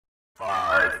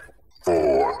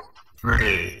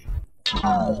3, 2,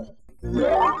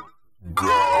 1,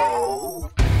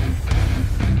 go!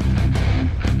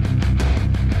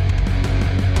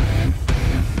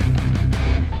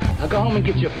 Now go home and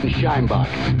get your shine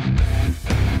box.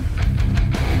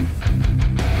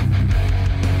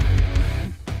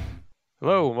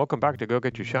 Hello, and welcome back to Go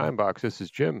Get Your Shine Box. This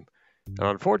is Jim. And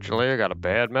unfortunately, I got a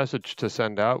bad message to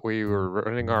send out. We were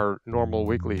running our normal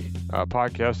weekly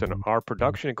podcast, and our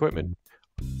production equipment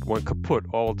went kaput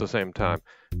all at the same time.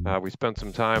 We spent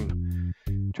some time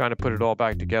trying to put it all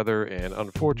back together, and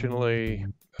unfortunately,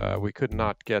 we could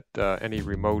not get any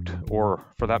remote or,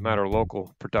 for that matter,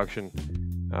 local production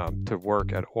to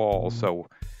work at all. So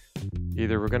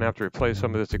either we're going to have to replace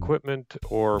some of this equipment,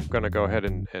 or we're going to go ahead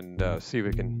and see if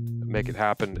we can make it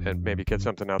happen and maybe get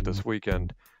something out this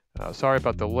weekend. Sorry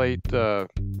about the late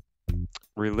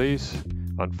release.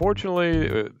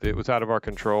 Unfortunately, it was out of our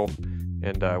control,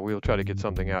 and we'll try to get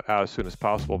something out as soon as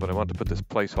possible. But I want to put this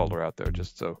placeholder out there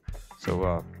just so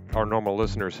our normal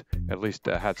listeners at least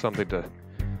had something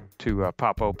to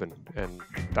pop open. And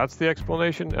that's the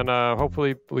explanation. And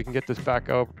hopefully we can get this back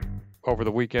up over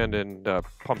the weekend and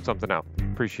pump something out.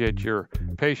 Appreciate your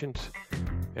patience.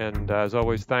 And as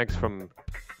always, thanks from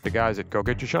the guys at Go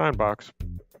Get Your Shine Box.